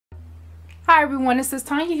Hi everyone, this is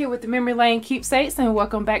Tanya here with the Memory Lane Keepsakes, and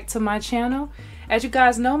welcome back to my channel. As you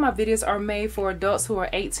guys know, my videos are made for adults who are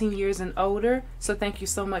 18 years and older, so thank you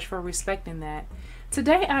so much for respecting that.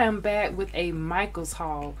 Today I am back with a Michaels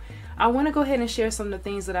haul. I want to go ahead and share some of the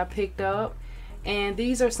things that I picked up, and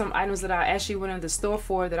these are some items that I actually went in the store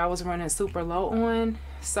for that I was running super low on.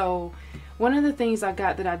 So one of the things I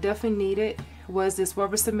got that I definitely needed was this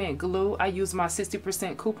rubber cement glue. I used my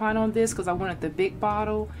 60% coupon on this because I wanted the big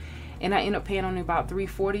bottle, and I ended up paying only about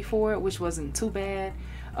 $3.40 for it, which wasn't too bad.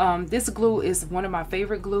 This glue is one of my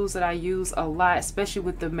favorite glues that I use a lot, especially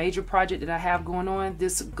with the major project that I have going on.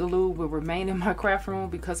 This glue will remain in my craft room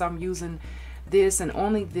because I'm using this and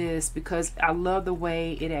only this because I love the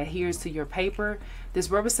way it adheres to your paper. This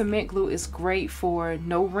rubber cement glue is great for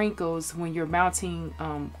no wrinkles when you're mounting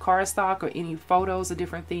cardstock or any photos or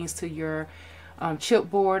different things to your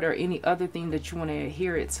chipboard or any other thing that you want to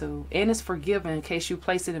adhere it to. And it's forgiving in case you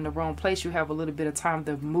place it in the wrong place. You have a little bit of time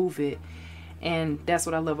to move it, and that's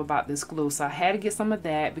what I love about this glue. So I had to get some of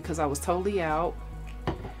that because I was totally out.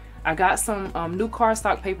 I got some new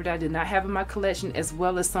cardstock paper that I did not have in my collection, as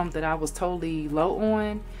well as some that I was totally low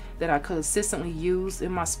on that I consistently use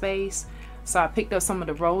in my space. So I picked up some of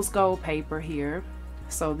the rose gold paper here.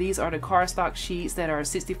 So these are the cardstock sheets that are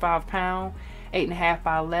 65 pound, 8.5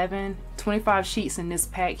 by 11, 25 sheets in this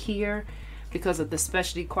pack here because of the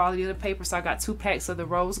specialty quality of the paper. So I got 2 packs of the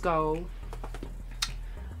rose gold.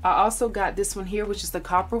 I also got this one here, which is the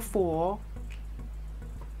copper foil,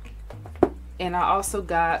 and I also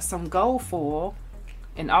got some gold foil,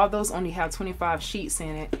 and all those only have 25 sheets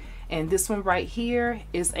in it. And this one right here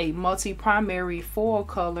is a multi-primary foil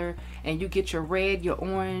color, and you get your red, your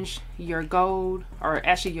orange, your gold, or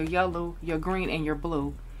actually your yellow, your green, and your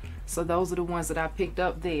blue. So those are the ones that I picked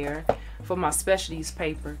up there for my specialties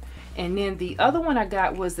paper. And then the other one I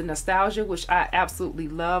got was the Nostalgia, which I absolutely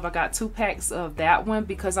love. I got 2 packs of that one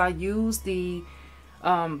because I use the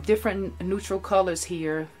different neutral colors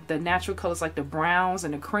here, the natural colors like the browns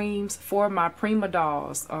and the creams, for my prima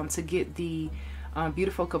dolls to get the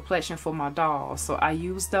beautiful complexion for my dolls. So I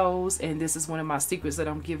use those, and this is one of my secrets that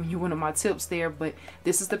I'm giving you, one of my tips there. But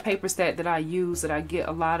this is the paper stack that I use, that I get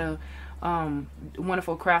a lot of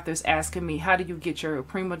wonderful crafters asking me, how do you get your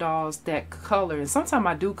prima dolls that color? And sometimes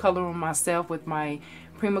I do color them myself with my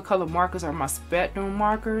Primacolor markers or my Spectrum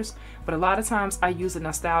markers, but a lot of times I use a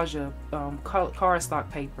Nostalgia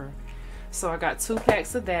cardstock paper. So I got 2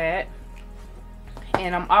 packs of that,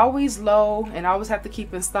 and I'm always low and I always have to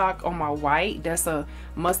keep in stock on my white. That's a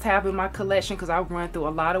must-have in my collection because I run through a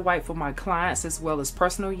lot of white for my clients as well as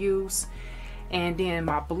personal use. And then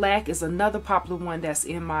my black is another popular one that's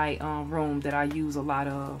in my room that I use a lot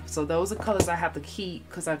of. So those are colors I have to keep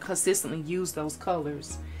because I consistently use those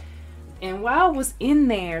colors. And while I was in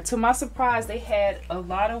there, to my surprise, they had a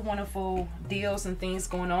lot of wonderful deals and things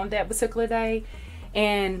going on that particular day.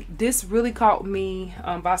 And this really caught me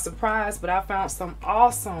by surprise, but I found some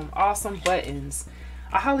awesome buttons.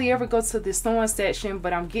 I hardly ever go to the sewing section,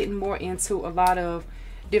 but I'm getting more into a lot of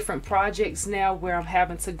different projects now where I'm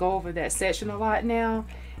having to go over that section a lot now.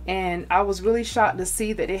 And I was really shocked to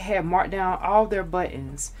see that they had marked down all their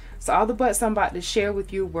buttons. So all the buttons I'm about to share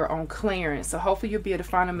with you were on clearance, so hopefully you'll be able to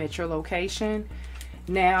find them at your location.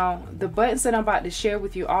 Now the buttons that I'm about to share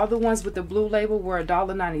with you, all the ones with the blue label, were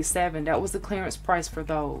 $1.97. That was the clearance price for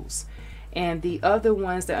those, and the other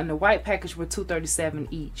ones that are in the white package were $2.37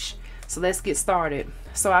 each. So let's get started.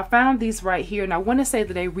 So I found these right here, and I want to say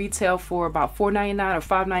that they retail for about $4.99 or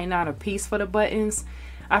 $5.99 a piece for the buttons.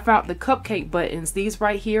 I found the cupcake buttons. These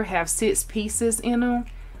right here have 6 pieces in them.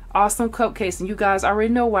 Awesome cupcakes, and you guys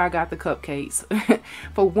already know why I got the cupcakes.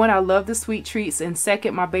 For one, I love the sweet treats, and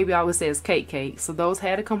second, my baby always says cake. So those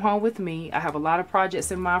had to come home with me. I have a lot of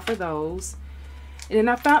projects in mind for those. And then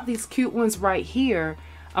I found these cute ones right here,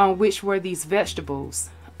 which were these vegetables.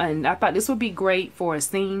 And I thought this would be great for a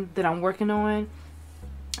scene that I'm working on.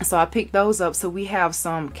 So I picked those up. So we have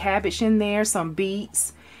some cabbage in there, some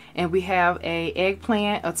beets, and we have a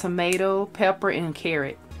eggplant, a tomato, pepper, and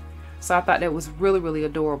carrot. So I thought that was really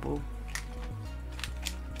adorable.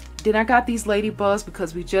 Then I got these ladybugs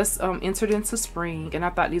because we just entered into spring, and I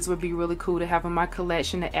thought these would be really cool to have in my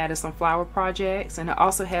collection to add to some flower projects. And it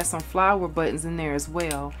also has some flower buttons in there as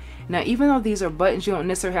well. Now, even though these are buttons, you don't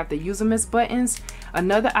necessarily have to use them as buttons.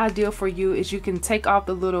 Another idea for you is you can take off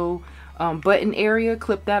the little button area,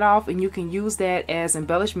 clip that off, and you can use that as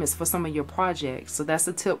embellishments for some of your projects. So that's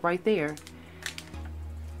a tip right there.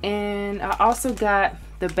 And I also got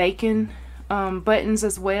the bacon buttons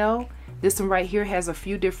as well. This one right here has a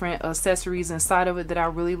few different accessories inside of it that I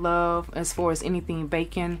really love as far as anything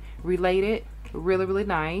bacon related. Really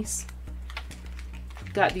nice.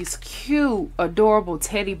 Got these cute, adorable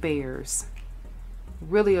teddy bears.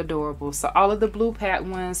 Really adorable. So all of the blue pack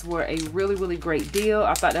ones were a really great deal.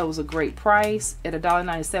 I thought that was a great price at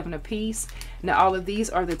 $1.97 a piece. Now all of these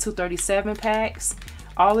are the 237 packs.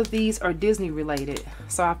 All of these are Disney related.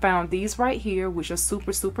 So I found these right here, which are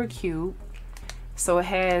super cute. So it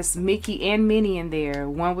has Mickey and Minnie in there,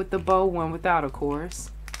 one with the bow, one without, of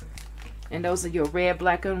course. And those are your red,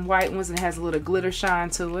 black, and white ones, and it has a little glitter shine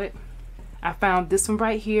to it. I found this one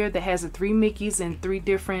right here that has the 3 Mickeys in 3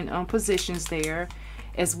 different positions there,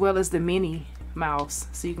 as well as the Minnie Mouse,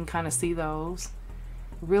 so you can kind of see those.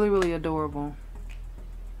 Really adorable.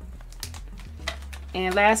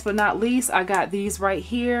 And last but not least, I got these right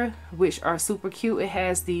here, which are super cute. It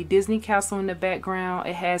has the Disney castle in the background.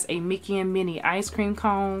 It has a Mickey and Minnie ice cream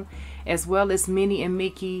cone, as well as Minnie and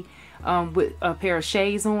Mickey with a pair of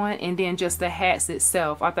shades on, and then just the hats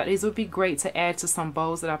itself. I thought these would be great to add to some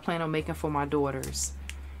bows that I plan on making for my daughters.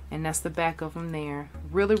 And that's the back of them there.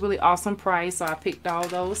 Really awesome price, so I picked all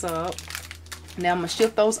those up. Now I'm gonna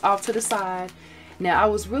shift those off to the side. Now I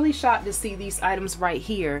was really shocked to see these items right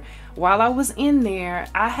here. While I was in there,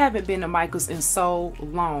 I haven't been to Michael's in so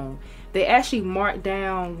long. They actually marked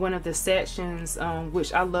down one of the sections,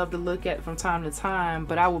 which I love to look at from time to time,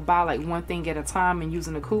 but I would buy like one thing at a time and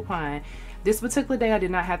using a coupon. This particular day I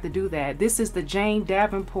did not have to do that. This is the Jane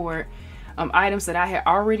Davenport items that I had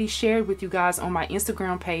already shared with you guys on my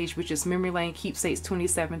Instagram page, which is Memory Lane Keepsakes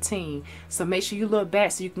 2017. So make sure you look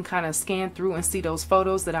back so you can kind of scan through and see those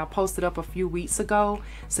photos that I posted up a few weeks ago,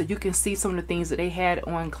 so you can see some of the things that they had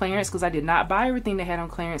on clearance, because I did not buy everything they had on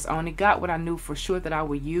clearance. I only got what I knew for sure that I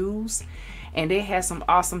would use, and they had some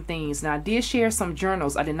awesome things. Now I did share some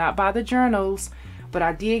journals. I did not buy the journals, but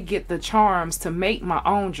I did get the charms to make my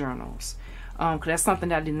own journals. Because that's something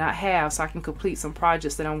that I did not have, so I can complete some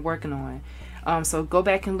projects that I'm working on. So go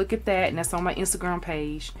back and look at that, and that's on my Instagram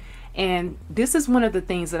page. And this is one of the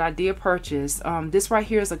things that I did purchase. This right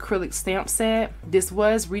here is acrylic stamp set. This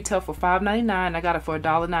was retail for $5.99. I got it for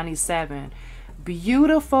 $1.97.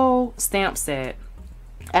 Beautiful stamp set.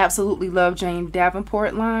 Absolutely love Jane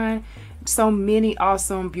Davenport line. So many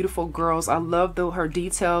awesome, beautiful girls. I love her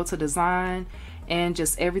detail to design and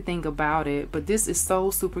just everything about it. But this is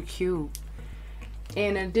so super cute.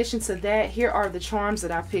 And in addition to that, here are the charms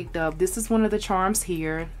that I picked up. This is one of the charms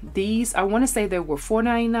here. These, I want to say they were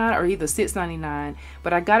 $4.99 or either $6.99,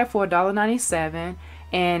 but I got it for $1.97.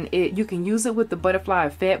 And you can use it with the Butterfly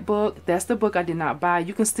Effect book. That's the book I did not buy.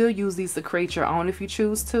 You can still use these to create your own if you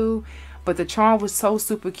choose to. But the charm was so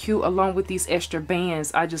super cute along with these extra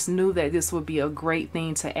bands. I just knew that this would be a great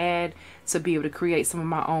thing to add to be able to create some of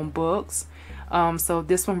my own books. So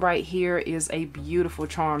this one right here is a beautiful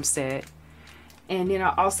charm set. And then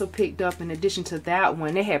I also picked up, in addition to that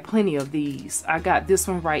one, they had plenty of these. I got this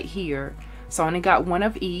one right here. So I only got one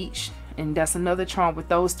of each. And that's another charm with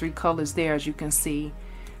those 3 colors there, as you can see.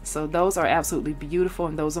 So those are absolutely beautiful,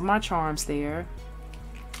 and those are my charms there.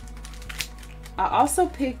 I also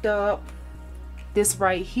picked up this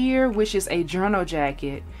right here, which is a journal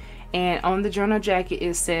jacket. And on the journal jacket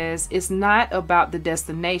it says, it's not about the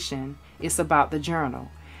destination, it's about the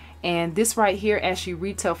journal. And this right here actually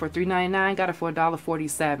retailed for $3.99. Got it for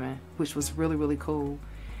 $1.47, which was really cool.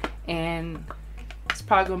 And it's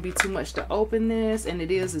probably gonna be too much to open this, and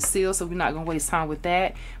it is a seal, so we're not gonna waste time with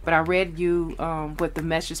that. But I read you what the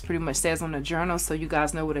message pretty much says on the journal, so you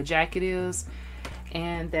guys know what a jacket is.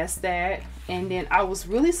 And that's that. And then I was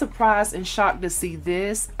really surprised and shocked to see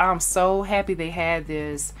this. I'm so happy they had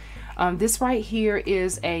this. This right here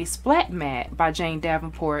is a splat mat by Jane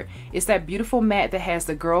Davenport. It's that beautiful mat that has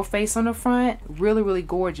the girl face on the front. Really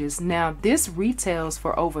gorgeous. Now this retails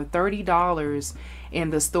for over $30 in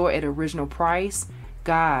the store at original price.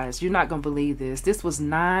 Guys, you're not gonna believe this. This was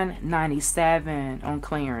 $9.97 on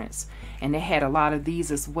clearance, and they had a lot of these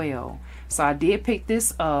as well. So I did pick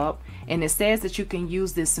this up, and it says that you can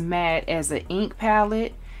use this mat as an ink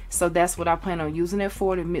palette. So that's what I plan on using it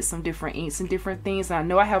for, to mix some different inks and different things. And I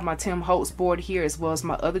know I have my Tim Holtz board here as well as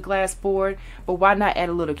my other glass board, but why not add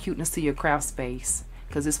a little cuteness to your craft space?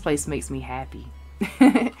 Because this place makes me happy.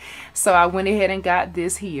 So I went ahead and got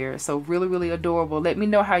this here. So really adorable. Let me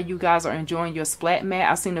know how you guys are enjoying your splat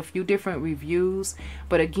mat. I've seen a few different reviews,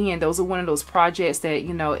 but again, those are one of those projects that,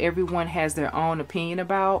 you know, everyone has their own opinion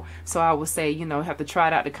about. So I would say, you know, have to try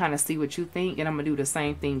it out to kind of see what you think, and I'm gonna do the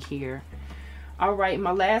same thing here. All right,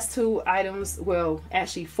 my last 2 items, well,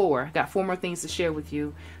 actually 4. Got 4 more things to share with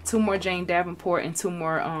you. 2 more Jane Davenport and 2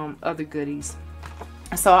 more other goodies.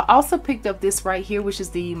 So I also picked up this right here, which is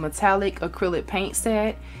the metallic acrylic paint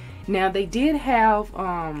set. Now they did have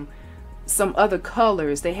some other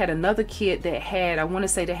colors. They had another kit that had, I want to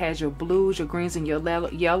say, that has your blues, your greens, and your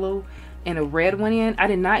yellow, and a red one in. I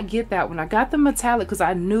did not get that one. I got the metallic because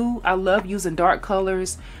I knew I love using dark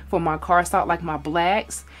colors for my cardstock, like my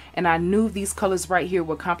blacks, and I knew these colors right here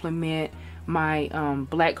would complement my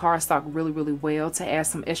black cardstock really well to add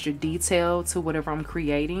some extra detail to whatever I'm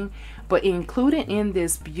creating. But included in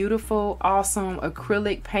this beautiful, awesome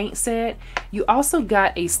acrylic paint set, you also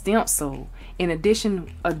got a stencil. In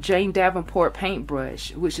addition, a Jane Davenport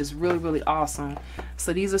paintbrush, which is really awesome.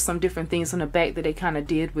 So these are some different things on the back that they kind of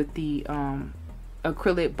did with the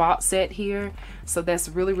acrylic box set here. So that's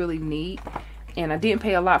really neat. And I didn't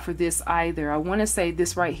pay a lot for this either. I want to say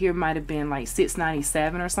this right here might have been like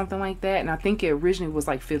 $6.97 or something like that. And I think it originally was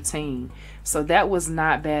like $15. So that was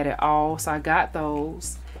not bad at all. So I got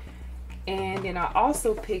those. And then I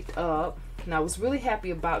also picked up, and I was really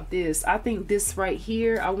happy about this. I think this right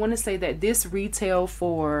here, I want to say that this retailed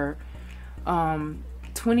for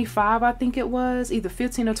 $25, I think it was, either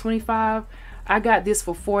 $15 or $25. I got this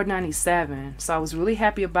for $4.97. So I was really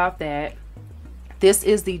happy about that. This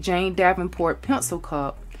is the Jane Davenport pencil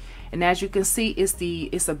cup, and as you can see,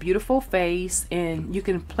 it's a beautiful face, and you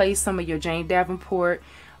can place some of your Jane Davenport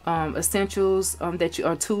essentials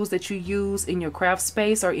tools that you use in your craft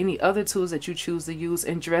space, or any other tools that you choose to use,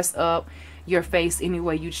 and dress up your face any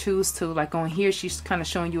way you choose to. Like on here, she's kind of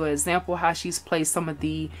showing you an example how she's placed some of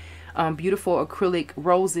the beautiful acrylic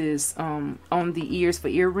roses on the ears for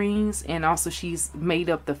earrings, and also she's made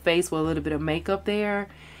up the face with a little bit of makeup there,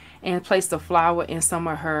 and placed a flower and some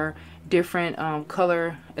of her different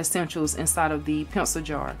color essentials inside of the pencil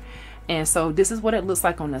jar. And so this is what it looks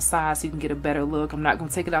like on the side, so you can get a better look. I'm not going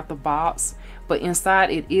to take it out the box, but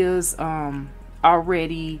inside it is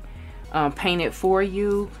already painted for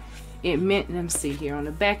you. It meant, let me see here, on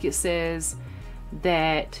the back it says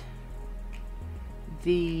that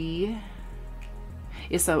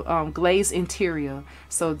it's a glazed interior,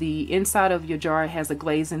 so the inside of your jar has a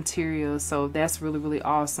glazed interior, so that's really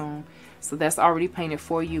awesome. So that's already painted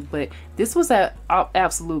for you. But this was an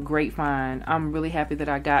absolute great find. I'm really happy that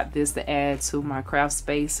I got this to add to my craft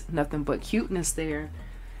space. Nothing but cuteness there.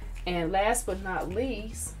 And last but not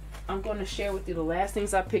least, I'm going to share with you the last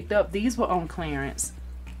things I picked up. These were on clearance.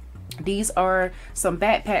 These are some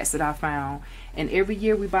backpacks that I found, and every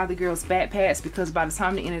year we buy the girls backpacks because by the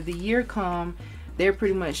time the end of the year come, they're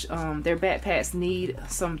pretty much their backpacks need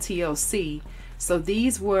some TLC. So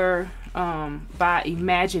these were by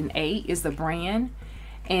Imagine 8 is the brand,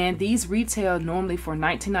 and these retail normally for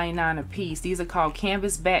 $19.99 a piece. These are called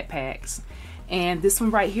canvas backpacks, and this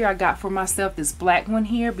one right here I got for myself, this black one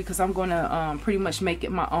here, because I'm going to pretty much make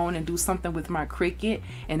it my own and do something with my Cricut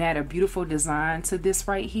and add a beautiful design to this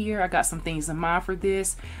right here. I got some things in mind for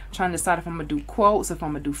this. I'm trying to decide if I'm going to do quotes, if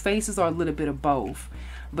I'm going to do faces, or a little bit of both.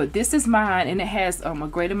 But this is mine, and it has a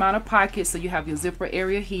great amount of pockets. So you have your zipper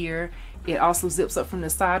area here. It also zips up from the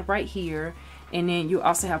side right here, and then you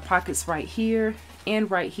also have pockets right here and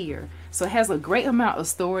right here. So it has a great amount of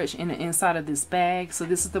storage in the inside of this bag. So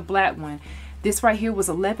this is the black one. This right here was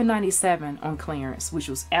 $11.97 on clearance, which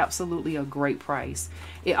was absolutely a great price.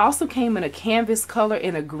 It also came in a canvas color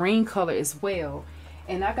and a green color as well.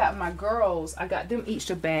 And I got my girls, I got them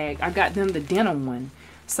each a bag. I got them the denim one.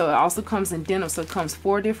 So it also comes in denim, so it comes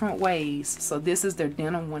 4 different ways. So this is their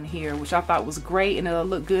denim one here, which I thought was great, and it'll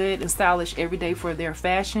look good and stylish every day for their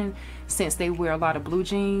fashion, since they wear a lot of blue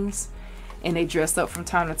jeans and they dress up from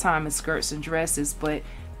time to time in skirts and dresses. But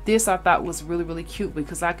this I thought was really cute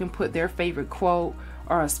because I can put their favorite quote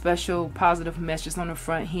or a special positive message on the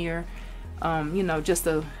front here, you know, just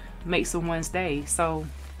to make someone's day. So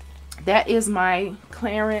that is my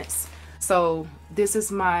clearance. So this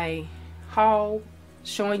is my haul,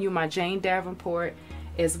 showing you my Jane Davenport,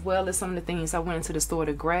 as well as some of the things I went into the store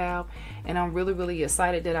to grab. And I'm really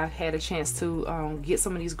excited that I had a chance to get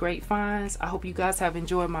some of these great finds. I hope you guys have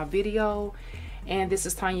enjoyed my video. And this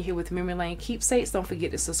is Tanya here with Memory Lane Keepsakes. Don't forget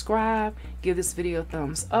to subscribe, give this video a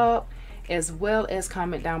thumbs up, as well as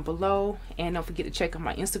comment down below. And don't forget to check out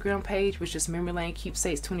my Instagram page, which is Memory Lane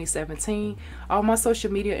Keepsakes 2017. All my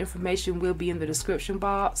social media information will be in the description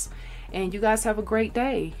box. And you guys have a great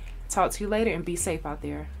day. Talk to you later, and be safe out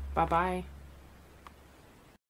there. Bye-bye.